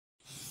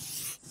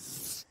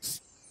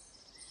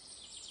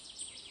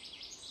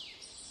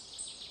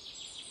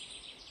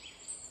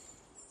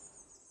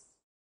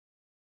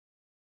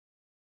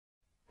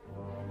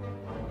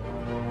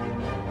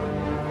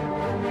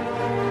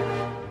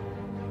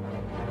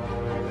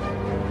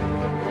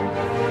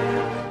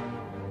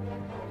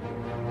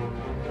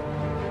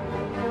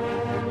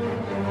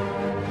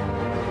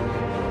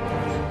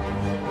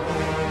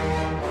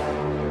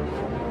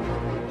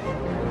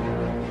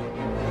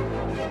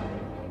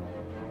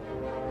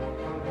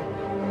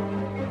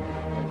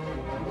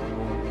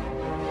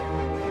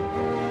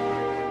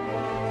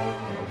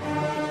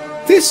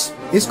This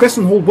is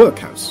Gressenhall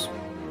Workhouse.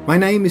 My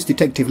name is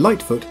Detective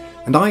Lightfoot,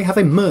 and I have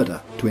a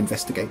murder to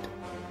investigate.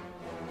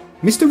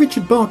 Mr.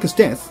 Richard Barker's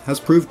death has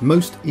proved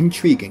most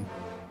intriguing.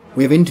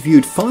 We have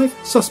interviewed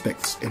 5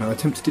 suspects in our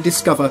attempt to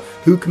discover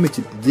who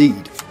committed the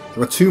deed.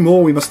 There are 2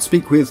 more we must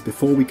speak with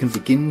before we can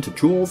begin to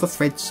draw the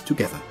threads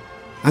together.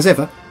 As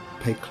ever,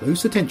 pay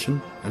close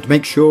attention and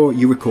make sure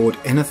you record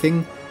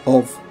anything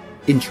of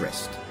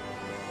interest.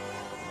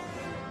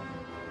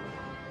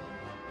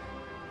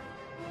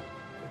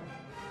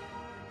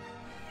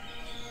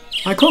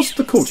 I crossed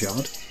the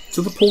courtyard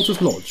to the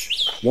porter's lodge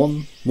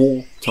one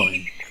more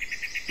time.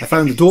 I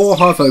found the door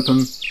half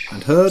open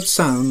and heard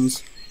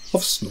sounds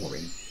of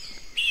snoring.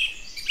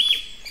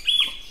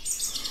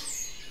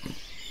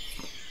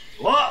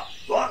 What?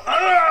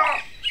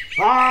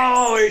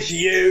 Oh, it's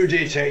you,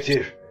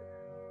 Detective.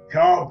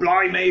 Can't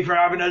blame me for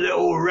having a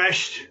little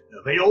rest.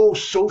 There've been all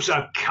sorts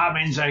of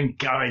comings and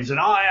goings, and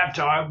I have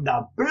to open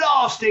the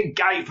blasting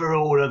gate for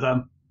all of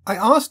them. I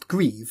asked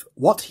Greve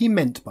what he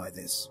meant by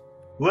this.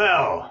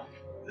 Well,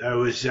 there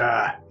was,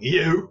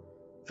 you,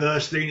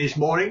 first thing this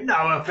morning.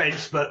 No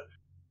offence, but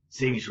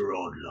things were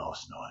odd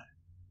last night.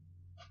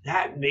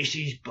 That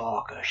Mrs.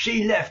 Barker,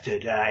 she left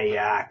at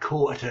a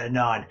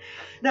 8:45.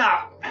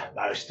 Now,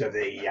 most of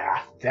the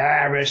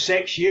fairer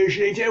sex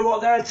usually do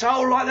what they're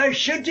told like they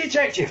should,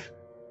 Detective.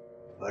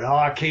 But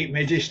I keep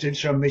my distance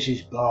from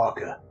Mrs.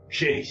 Barker.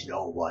 She's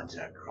not one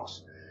to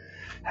cross.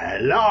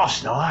 And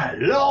last night,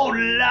 Lord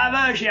love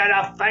her, she had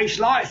a face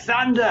like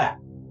thunder.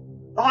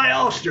 I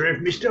asked her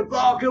if Mr.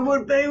 Barker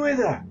would be with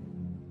her.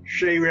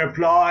 She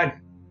replied,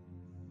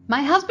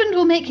 "My husband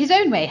will make his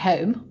own way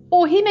home,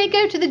 or he may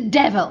go to the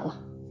devil."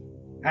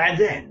 And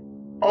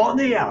then, on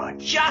the hour,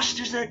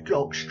 just as the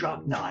clock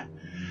struck 9,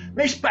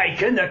 Miss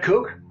Bacon, the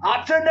cook,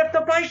 up and left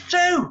the place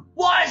too.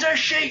 White as a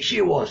sheet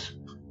she was.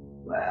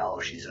 Well,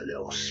 she's a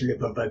little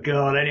slip of a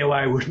girl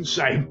anyway, wouldn't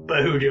say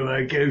boo to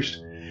a goose.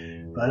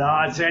 But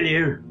I tell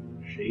you,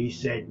 she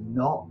said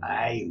not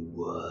a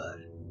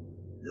word.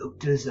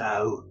 Looked as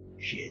though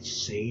she had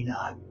seen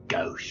a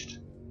ghost.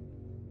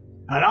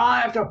 And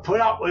I have to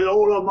put up with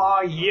all of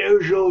my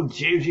usual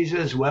duties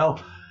as well.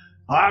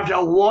 I have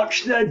to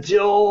watch the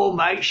door,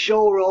 make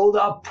sure all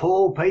the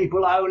poor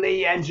people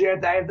only enter if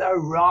they have the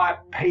right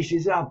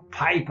pieces of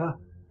paper.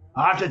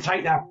 I have to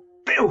take the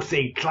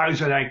filthy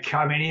clothes when they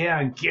come in here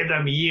and give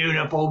them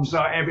uniforms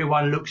so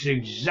everyone looks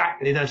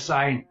exactly the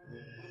same.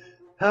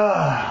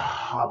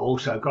 I've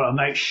also got to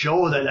make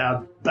sure that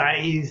they're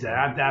bathed and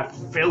have their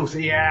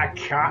filthy hair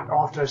cut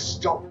off to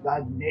stop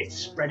the net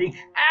spreading.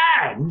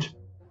 And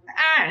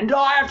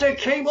I have to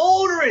keep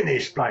order in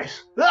this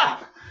place.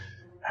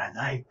 And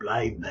they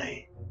blame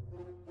me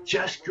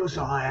just 'cause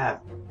I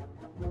have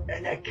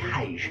an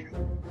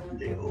occasional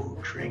little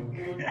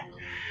drink.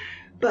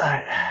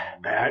 But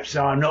perhaps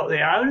I'm not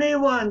the only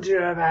one to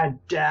have had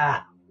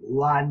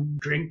one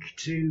drink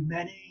too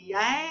many,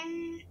 eh?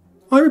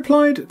 I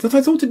replied that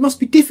I thought it must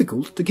be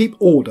difficult to keep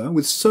order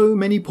with so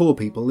many poor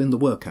people in the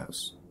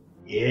workhouse.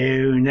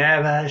 You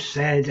never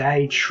said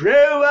a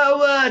truer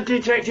word,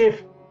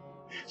 Detective.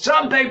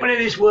 Some people in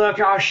this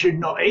workhouse should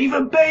not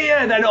even be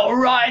here. They're not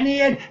right in the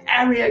head.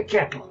 Harriet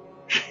Kettle,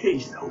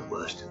 she's the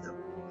worst of them.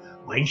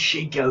 When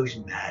she goes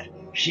mad,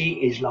 she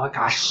is like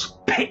a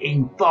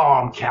spitting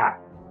farm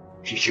cat.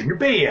 She shouldn't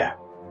be here.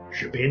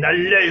 Should be in the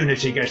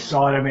lunatic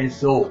asylum in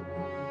Thorpe.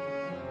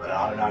 But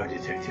I know,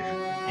 Detective,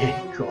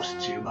 it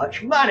costs too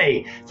much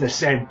money to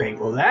send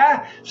people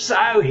there,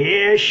 so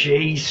here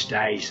she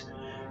stays.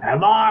 And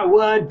my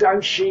word,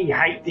 don't she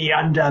hate the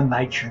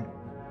under-matron.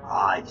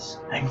 Hides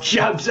and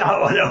jumps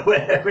up on her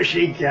wherever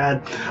she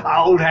can.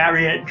 Old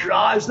Harriet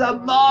drives the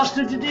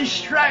master to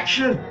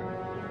distraction.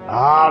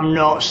 I'm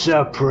not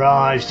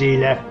surprised he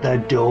left the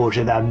door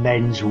to the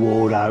men's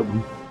ward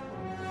open.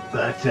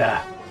 But,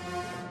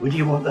 would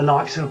you want the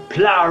likes of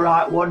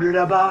Plowright wandering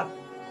about?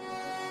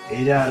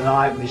 He don't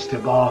like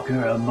Mr.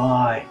 Barker, and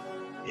my,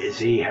 is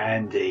he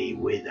handy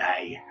with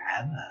a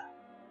hammer?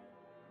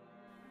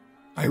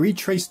 I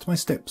retraced my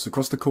steps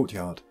across the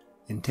courtyard,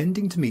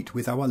 intending to meet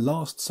with our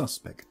last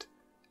suspect,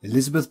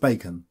 Elizabeth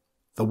Bacon,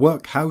 the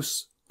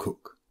workhouse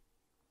cook.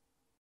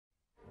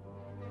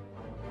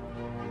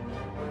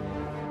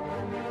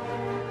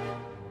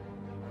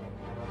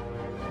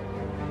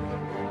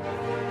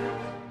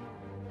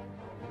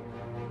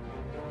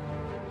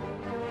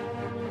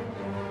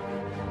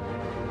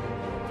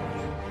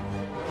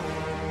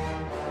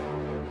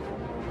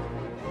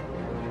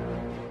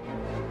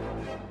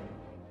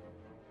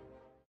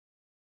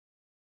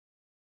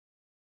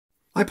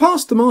 I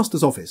passed the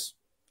master's office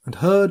and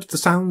heard the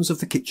sounds of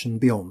the kitchen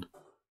beyond.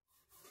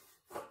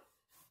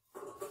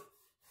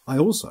 I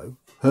also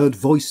heard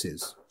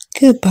voices.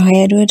 Goodbye,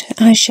 Edward.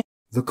 I shall...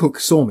 The cook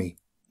saw me.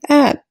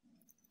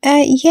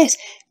 Yes,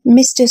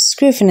 Mr.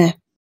 Scrivener.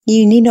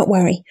 You need not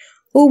worry.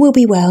 All will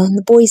be well, and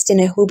the boys'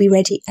 dinner will be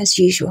ready as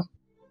usual.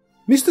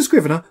 Mr.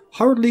 Scrivener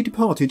hurriedly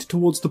departed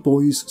towards the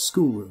boys'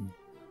 schoolroom,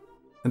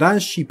 and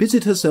as she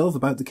busied herself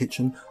about the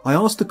kitchen, I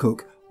asked the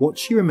cook what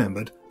she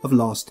remembered of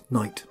last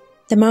night.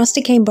 The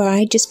master came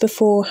by just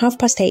before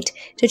 8:30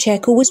 to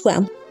check all was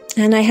well.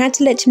 and I had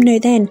to let him know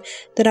then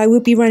that I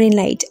would be running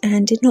late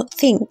and did not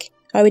think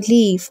I would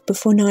leave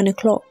before 9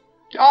 o'clock.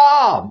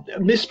 Ah,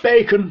 Miss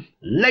Bacon,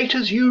 late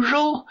as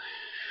usual?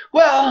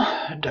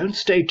 Well, don't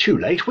stay too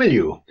late, will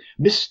you?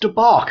 Mr.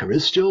 Barker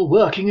is still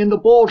working in the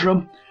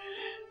boardroom.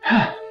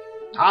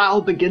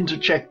 I'll begin to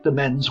check the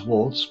men's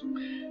wards.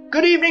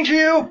 Good evening to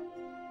you.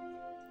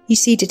 You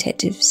see,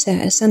 Detective,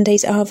 sir,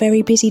 Sundays are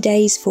very busy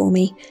days for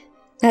me.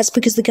 That's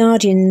because the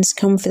guardians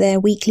come for their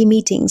weekly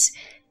meetings,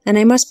 and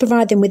I must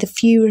provide them with a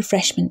few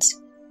refreshments.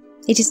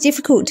 It is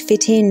difficult to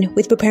fit in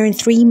with preparing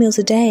 3 meals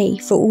a day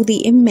for all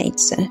the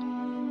inmates, sir.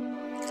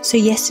 So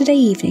yesterday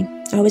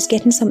evening, I was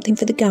getting something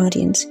for the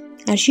guardians,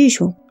 as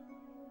usual.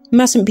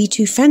 Mustn't be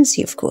too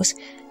fancy, of course.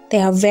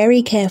 They are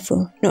very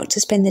careful not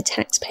to spend the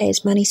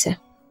taxpayers' money, sir.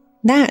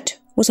 That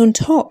was on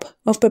top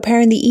of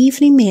preparing the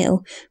evening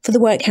meal for the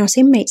workhouse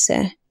inmates,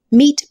 sir.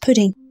 Meat,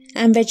 pudding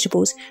and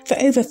vegetables for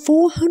over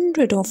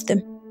 400 of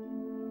them.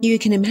 You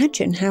can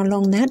imagine how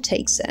long that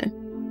takes, sir.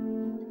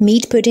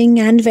 Meat, pudding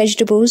and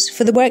vegetables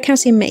for the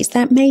workhouse inmates,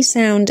 that may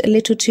sound a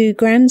little too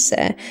grand,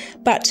 sir,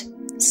 but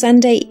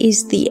Sunday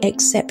is the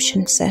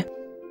exception, sir.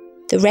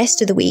 The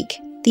rest of the week,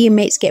 the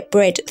inmates get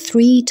bread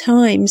 3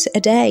 times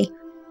a day.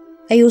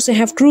 They also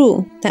have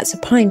gruel, that's a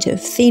pint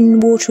of thin,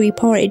 watery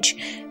porridge,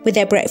 with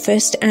their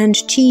breakfast,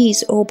 and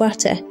cheese or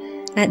butter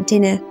at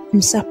dinner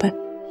and supper.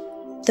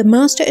 The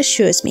master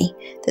assures me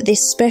that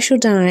this special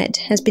diet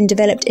has been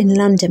developed in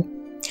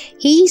London.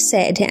 He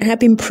said it had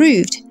been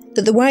proved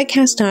that the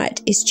workhouse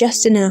diet is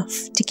just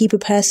enough to keep a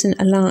person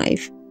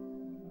alive.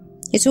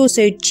 It's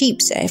also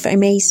cheap, sir, if I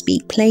may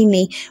speak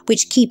plainly,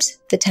 which keeps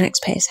the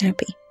taxpayers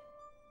happy.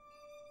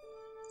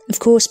 Of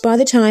course, by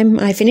the time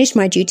I finished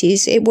my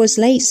duties, it was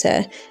late,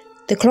 sir.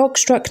 The clock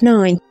struck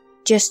 9,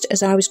 just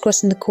as I was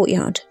crossing the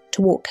courtyard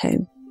to walk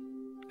home.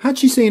 Had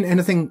she seen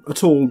anything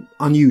at all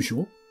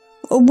unusual?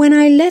 When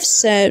I left,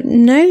 sir,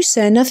 no,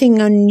 sir,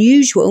 nothing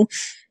unusual.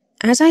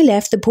 As I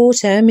left, the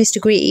porter, Mr.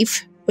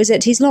 Greve, was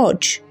at his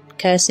lodge,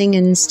 cursing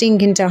and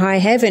stinking to high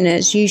heaven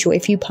as usual,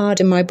 if you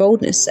pardon my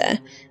boldness, sir.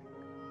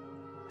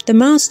 The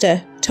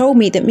master told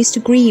me that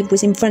Mr. Greve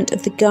was in front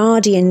of the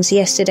guardians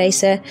yesterday,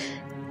 sir.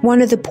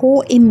 One of the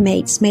poor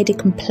inmates made a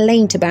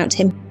complaint about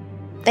him.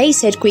 They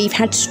said Greve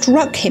had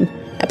struck him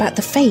about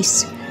the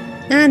face.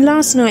 And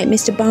last night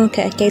Mr.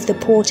 Barker gave the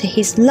porter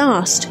his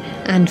last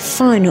and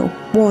final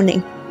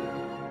warning.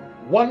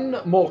 One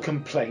more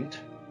complaint,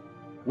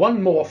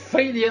 one more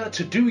failure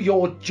to do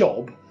your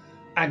job,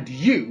 and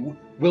you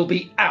will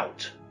be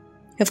out.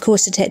 Of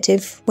course,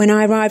 Detective, when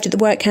I arrived at the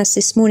workhouse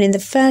this morning, the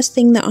first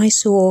thing that I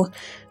saw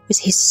was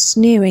his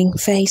sneering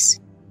face.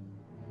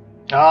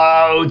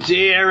 Oh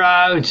dear,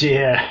 oh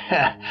dear.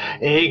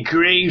 It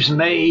grieves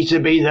me to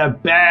be the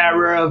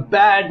bearer of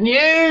bad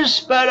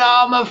news, but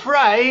I'm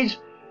afraid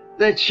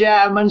the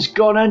chairman's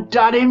gone and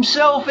done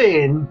himself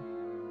in.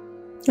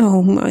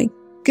 Oh my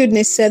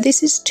goodness, sir,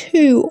 this is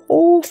too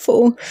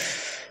awful.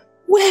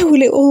 Where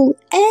will it all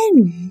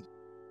end?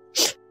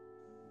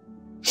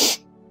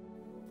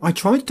 I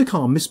tried to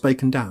calm Miss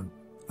Bacon down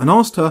and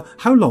asked her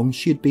how long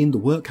she had been the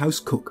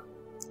workhouse cook.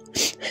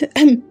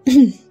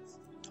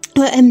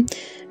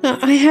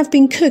 I have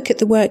been cook at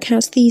the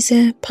workhouse these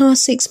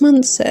past 6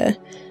 months, sir.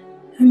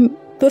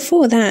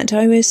 Before that,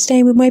 I was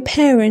staying with my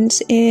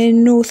parents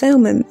in North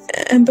Elmham,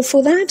 and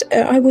before that,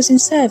 I was in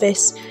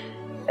service.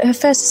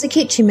 First as a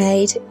kitchen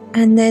maid,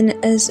 and then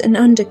as an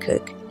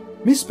undercook.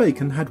 Miss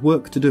Bacon had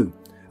work to do,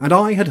 and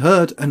I had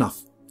heard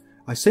enough.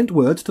 I sent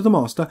word to the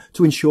master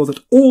to ensure that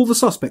all the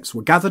suspects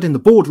were gathered in the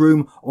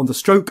boardroom on the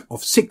stroke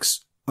of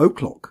 6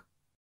 o'clock.